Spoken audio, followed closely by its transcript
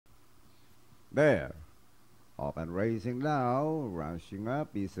There. Up and racing now. Rushing up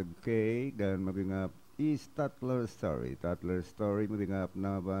is a cake. Then moving up is Tatler Story. Tatler Story moving up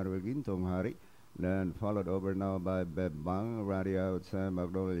now by Gintong Hari. Then followed over now by Bebang, Radio outside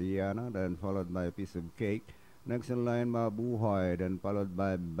Magnolia, then followed by a piece of cake. Next in line, Mabuhay, then followed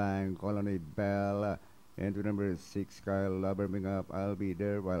by Bang, Colony Bell, and number 6, Kyle Lover, bring up, I'll be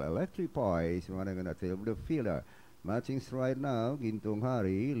there, while Electric Boy is running on the tail of the fielder. Matching right now, Gintong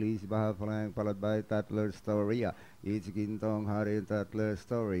Hari, Liz Baha flank, followed by Tatler Story. It's Gintong Hari and Tatler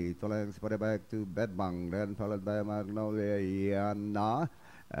Story. Tolangs for the back to Bebang, then followed by Magnolia Yana.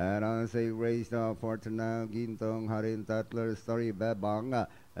 And I say race now for now, Gintong Harin Tatler Story Bebang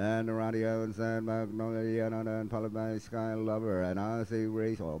and Radio and Magnolia and followed by Sky Lover. And I say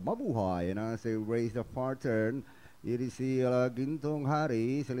race Mabuhay and I say race the far turn. It is Gintong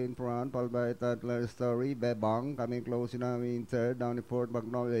Hari still in front, followed by Tatler Story Bebang coming close now in third, down the fourth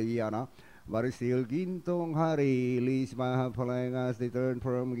Magnolia. But still Gintong Hari, Liz Maha following as they turn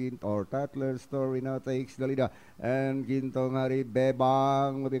from or Tatler Story now takes the leader. And Gintong Hari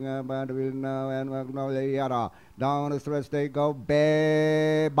Bebang moving up and will now and Magnolia down the stretch they go.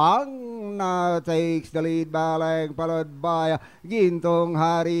 Bebang now takes the lead, Balang followed by Gintong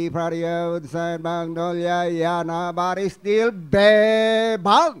Hari, Friday outside Magnolia Yana, but it's still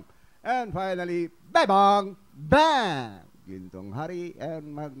Bebang. And finally Bebang Bang, Gintong Hari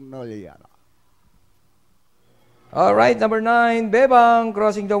and Magnolia. All right, number 9, Bebang,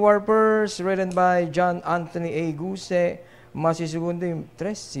 crossing the warpers, ridden by John Anthony A. Guce. Masisugundo yung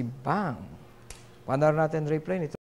 3, si Bang. Panoorin natin replay nito.